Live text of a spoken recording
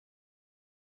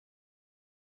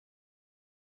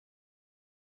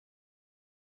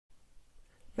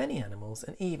Many animals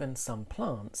and even some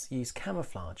plants use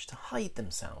camouflage to hide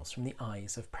themselves from the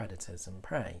eyes of predators and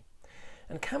prey.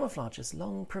 And camouflage has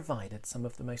long provided some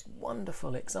of the most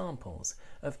wonderful examples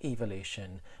of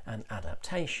evolution and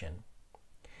adaptation.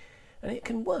 And it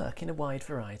can work in a wide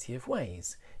variety of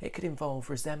ways. It could involve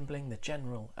resembling the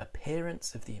general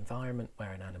appearance of the environment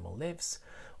where an animal lives,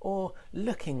 or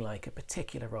looking like a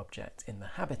particular object in the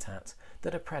habitat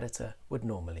that a predator would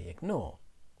normally ignore.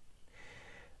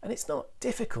 And it's not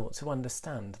difficult to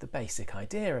understand the basic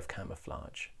idea of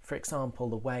camouflage. For example,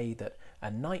 the way that a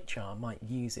nightjar might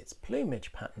use its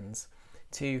plumage patterns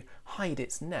to hide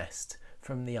its nest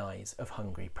from the eyes of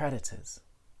hungry predators.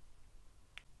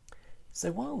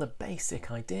 So while the basic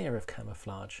idea of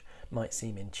camouflage might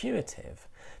seem intuitive,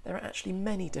 there are actually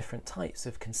many different types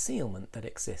of concealment that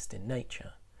exist in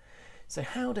nature. So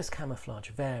how does camouflage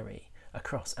vary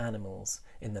across animals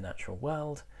in the natural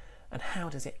world, and how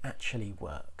does it actually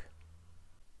work?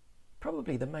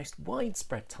 Probably the most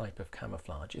widespread type of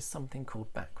camouflage is something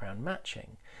called background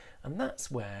matching, and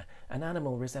that's where an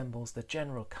animal resembles the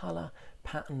general colour,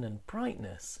 pattern and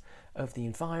brightness of the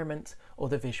environment or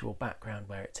the visual background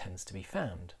where it tends to be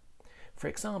found. For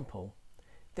example,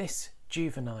 this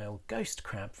juvenile ghost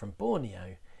crab from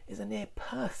Borneo is a near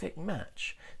perfect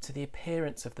match to the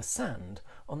appearance of the sand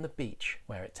on the beach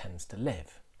where it tends to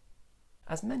live.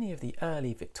 As many of the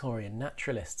early Victorian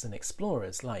naturalists and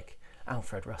explorers like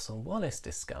Alfred Russel Wallace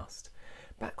discussed,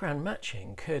 background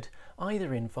matching could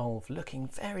either involve looking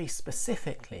very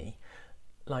specifically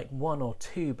like one or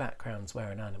two backgrounds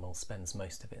where an animal spends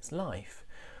most of its life,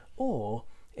 or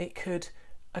it could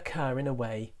occur in a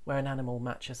way where an animal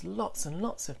matches lots and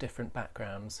lots of different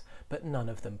backgrounds, but none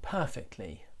of them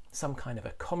perfectly, some kind of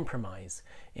a compromise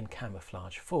in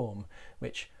camouflage form,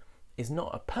 which is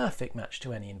not a perfect match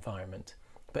to any environment,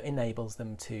 but enables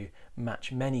them to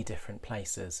match many different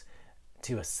places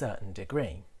to a certain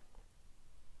degree.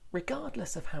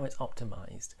 Regardless of how it's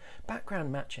optimized,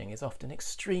 background matching is often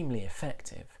extremely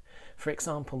effective. For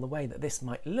example, the way that this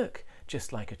might look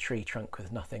just like a tree trunk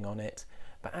with nothing on it,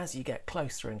 but as you get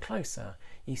closer and closer,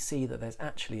 you see that there's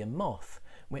actually a moth,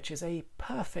 which is a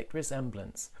perfect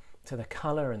resemblance to the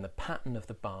colour and the pattern of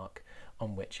the bark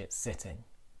on which it's sitting.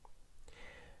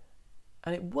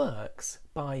 And it works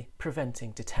by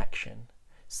preventing detection.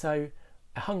 So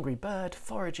a hungry bird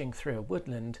foraging through a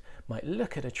woodland might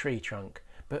look at a tree trunk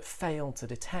but fail to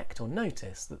detect or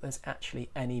notice that there's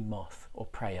actually any moth or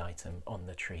prey item on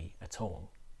the tree at all.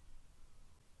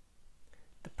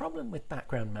 The problem with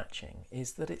background matching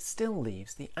is that it still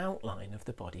leaves the outline of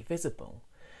the body visible.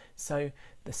 So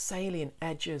the salient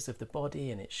edges of the body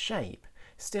and its shape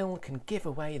still can give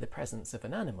away the presence of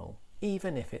an animal,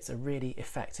 even if it's a really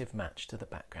effective match to the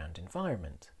background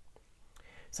environment.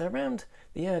 So around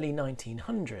the early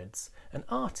 1900s, an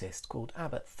artist called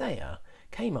Abbot Thayer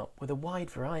came up with a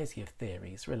wide variety of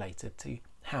theories related to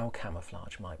how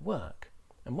camouflage might work.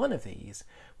 And one of these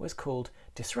was called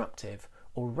disruptive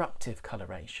or ruptive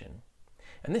coloration.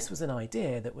 And this was an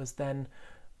idea that was then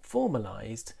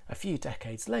formalised a few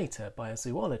decades later by a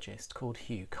zoologist called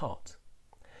Hugh Cott.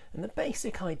 And the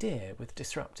basic idea with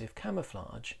disruptive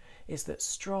camouflage is that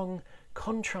strong,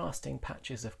 contrasting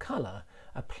patches of colour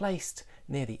are placed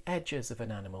near the edges of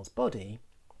an animal's body,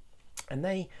 and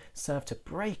they serve to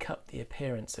break up the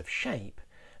appearance of shape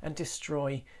and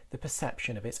destroy the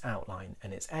perception of its outline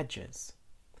and its edges.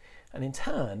 And in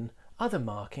turn, other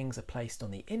markings are placed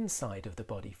on the inside of the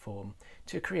body form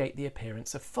to create the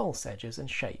appearance of false edges and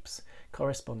shapes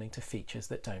corresponding to features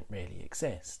that don't really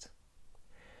exist.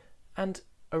 And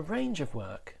a range of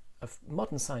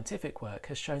modern scientific work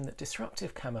has shown that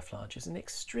disruptive camouflage is an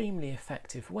extremely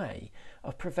effective way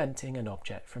of preventing an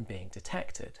object from being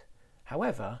detected.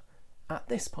 However, at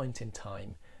this point in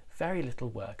time, very little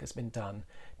work has been done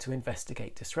to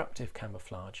investigate disruptive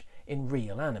camouflage in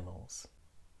real animals.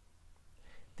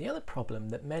 The other problem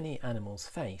that many animals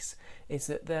face is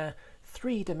that their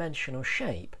three-dimensional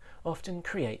shape often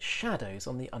creates shadows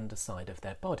on the underside of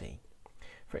their body.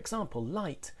 For example,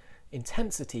 light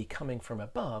intensity coming from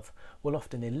above will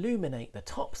often illuminate the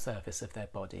top surface of their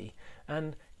body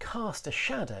and cast a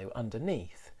shadow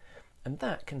underneath, and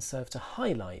that can serve to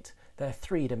highlight their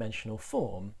three-dimensional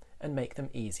form and make them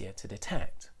easier to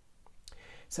detect.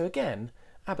 So again,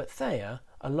 Abbot Thayer,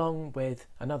 along with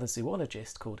another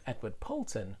zoologist called Edward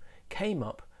Poulton, came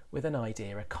up with an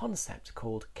idea, a concept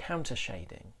called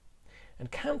countershading.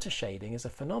 And countershading is a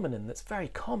phenomenon that's very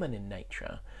common in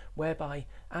nature, whereby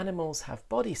animals have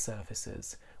body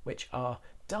surfaces which are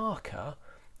darker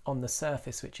on the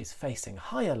surface which is facing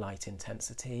higher light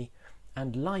intensity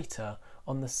and lighter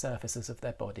on the surfaces of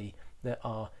their body that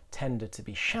are tended to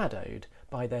be shadowed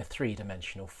by their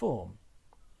three-dimensional form.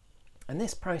 And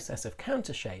this process of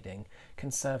countershading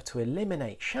can serve to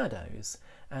eliminate shadows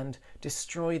and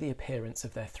destroy the appearance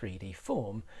of their 3D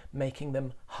form, making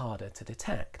them harder to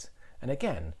detect. And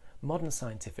again, modern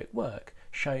scientific work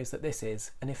shows that this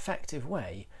is an effective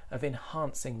way of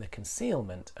enhancing the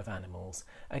concealment of animals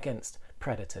against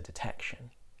predator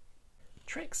detection.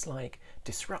 Tricks like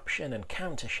disruption and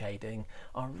countershading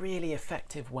are really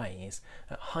effective ways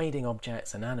at hiding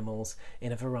objects and animals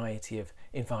in a variety of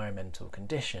environmental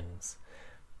conditions.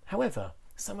 However,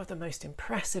 some of the most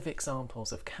impressive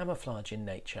examples of camouflage in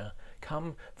nature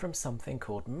come from something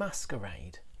called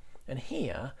masquerade. And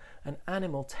here, an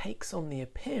animal takes on the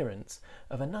appearance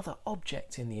of another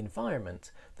object in the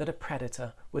environment that a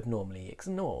predator would normally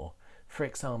ignore. For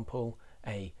example,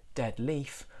 a dead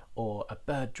leaf or a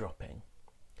bird dropping.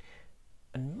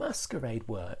 And masquerade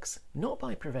works not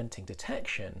by preventing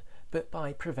detection, but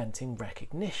by preventing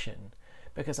recognition,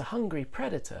 because a hungry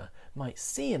predator might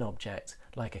see an object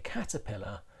like a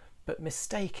caterpillar, but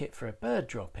mistake it for a bird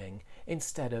dropping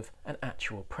instead of an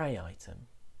actual prey item.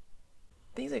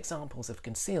 These examples of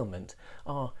concealment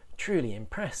are truly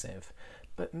impressive,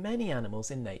 but many animals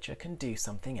in nature can do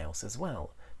something else as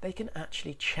well. They can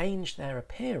actually change their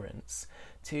appearance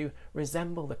to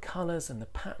resemble the colours and the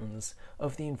patterns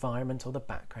of the environment or the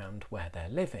background where they're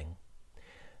living.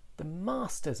 The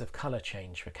masters of colour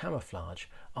change for camouflage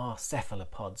are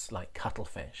cephalopods like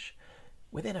cuttlefish.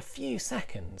 Within a few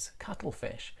seconds,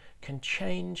 cuttlefish can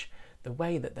change the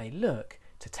way that they look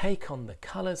to take on the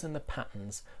colours and the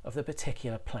patterns of the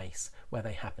particular place where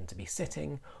they happen to be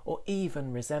sitting, or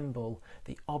even resemble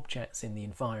the objects in the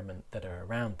environment that are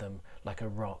around them, like a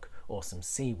rock or some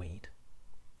seaweed.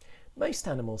 Most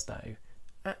animals, though,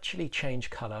 actually change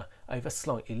colour over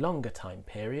slightly longer time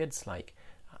periods, like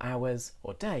hours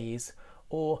or days,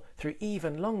 or through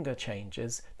even longer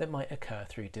changes that might occur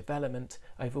through development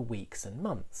over weeks and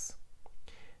months.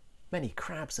 Many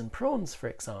crabs and prawns, for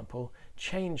example,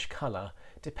 change colour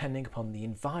depending upon the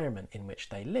environment in which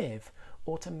they live,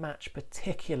 or to match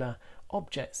particular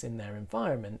objects in their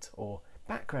environment or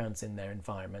backgrounds in their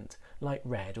environment, like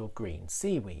red or green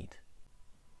seaweed.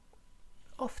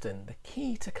 Often the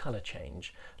key to colour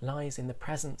change lies in the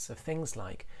presence of things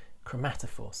like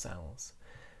chromatophore cells.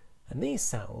 And these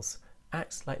cells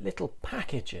act like little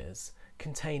packages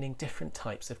containing different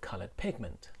types of coloured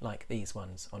pigment, like these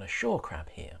ones on a shore crab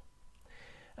here.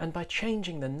 And by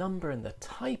changing the number and the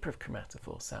type of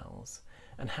chromatophore cells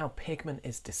and how pigment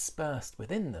is dispersed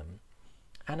within them,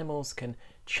 animals can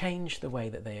change the way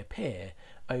that they appear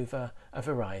over a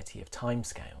variety of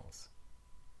timescales.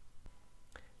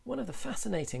 One of the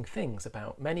fascinating things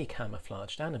about many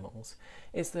camouflaged animals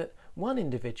is that one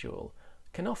individual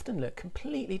can often look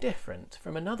completely different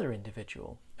from another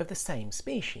individual of the same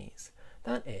species.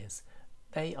 That is,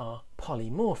 they are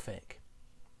polymorphic.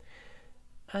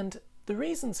 And the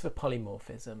reasons for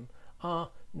polymorphism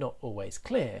are not always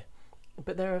clear,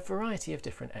 but there are a variety of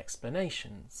different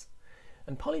explanations.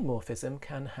 And polymorphism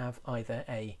can have either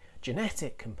a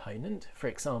genetic component, for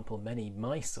example, many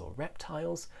mice or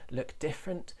reptiles look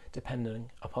different depending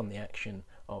upon the action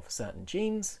of certain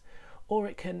genes, or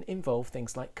it can involve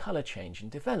things like colour change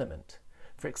and development.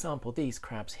 For example, these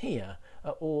crabs here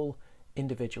are all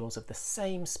individuals of the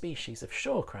same species of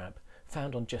shore crab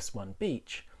found on just one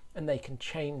beach, and they can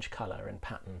change colour and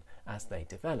pattern as they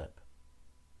develop.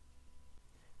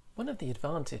 One of the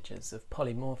advantages of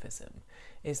polymorphism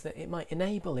is that it might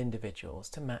enable individuals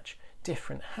to match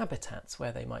different habitats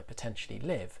where they might potentially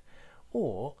live,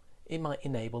 or it might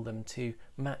enable them to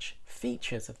match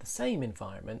features of the same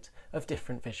environment of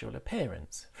different visual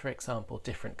appearance, for example,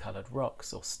 different coloured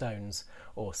rocks or stones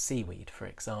or seaweed, for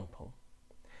example.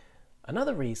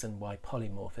 Another reason why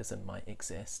polymorphism might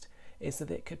exist is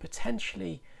that it could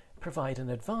potentially provide an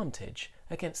advantage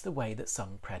against the way that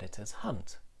some predators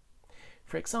hunt.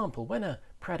 For example, when a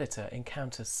predator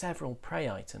encounters several prey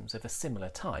items of a similar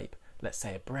type, let's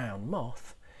say a brown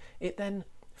moth, it then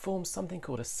forms something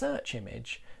called a search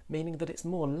image, meaning that it's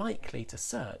more likely to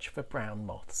search for brown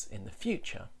moths in the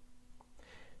future.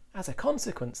 As a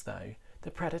consequence, though,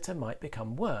 the predator might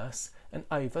become worse and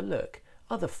overlook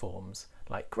other forms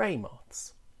like grey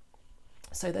moths.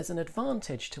 So there's an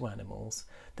advantage to animals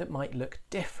that might look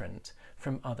different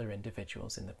from other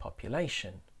individuals in the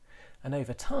population. And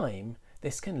over time,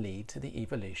 this can lead to the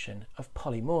evolution of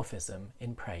polymorphism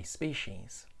in prey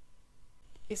species.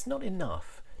 It's not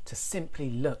enough to simply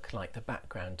look like the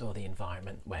background or the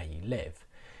environment where you live.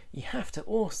 You have to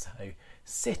also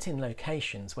sit in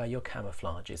locations where your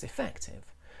camouflage is effective.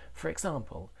 For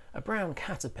example, a brown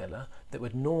caterpillar that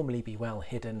would normally be well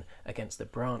hidden against the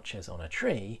branches on a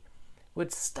tree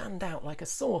would stand out like a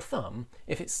sore thumb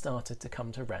if it started to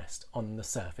come to rest on the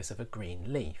surface of a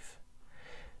green leaf.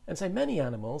 And so many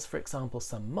animals, for example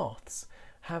some moths,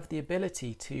 have the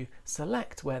ability to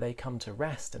select where they come to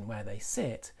rest and where they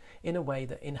sit in a way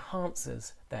that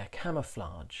enhances their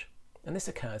camouflage. And this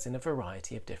occurs in a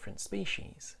variety of different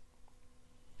species.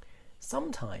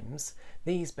 Sometimes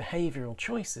these behavioural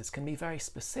choices can be very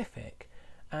specific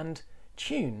and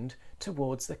tuned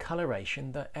towards the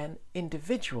coloration that an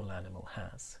individual animal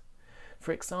has.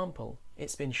 For example,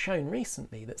 it's been shown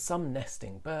recently that some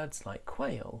nesting birds like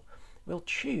quail will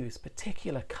choose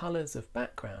particular colours of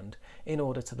background in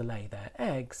order to lay their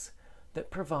eggs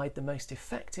that provide the most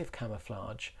effective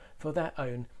camouflage for their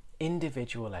own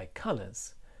individual egg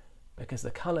colours, because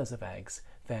the colours of eggs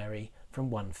vary from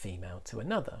one female to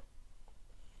another.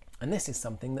 And this is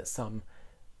something that some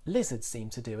lizards seem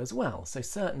to do as well. So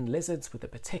certain lizards with a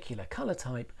particular colour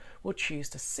type will choose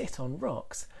to sit on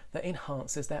rocks that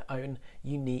enhances their own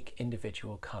unique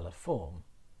individual colour form.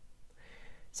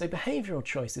 So behavioural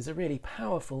choice is a really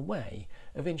powerful way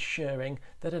of ensuring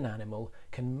that an animal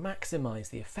can maximise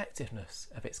the effectiveness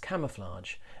of its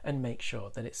camouflage and make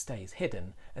sure that it stays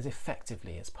hidden as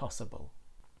effectively as possible.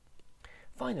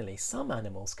 Finally, some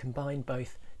animals combine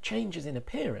both changes in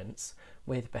appearance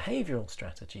with behavioural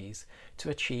strategies to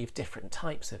achieve different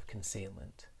types of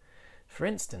concealment. For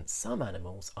instance, some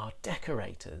animals are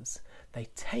decorators. They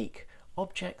take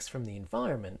objects from the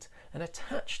environment and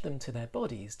attach them to their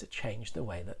bodies to change the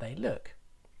way that they look.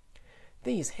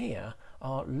 These here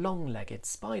are long-legged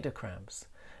spider crabs,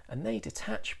 and they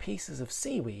detach pieces of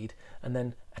seaweed and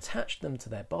then attach them to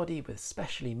their body with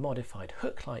specially modified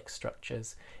hook-like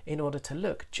structures in order to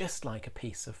look just like a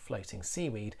piece of floating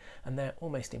seaweed, and they're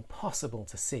almost impossible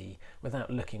to see without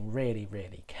looking really,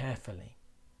 really carefully.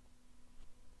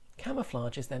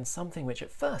 Camouflage is then something which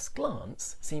at first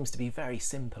glance seems to be very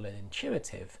simple and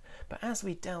intuitive, but as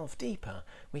we delve deeper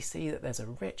we see that there's a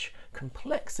rich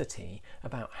complexity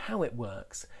about how it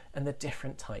works and the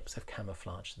different types of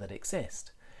camouflage that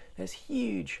exist. There's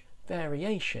huge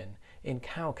variation in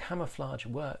how camouflage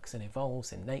works and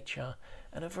evolves in nature,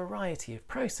 and a variety of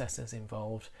processes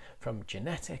involved, from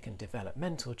genetic and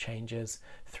developmental changes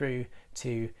through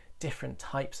to different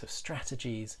types of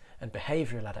strategies and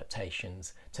behavioural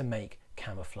adaptations to make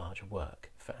camouflage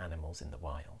work for animals in the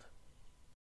wild.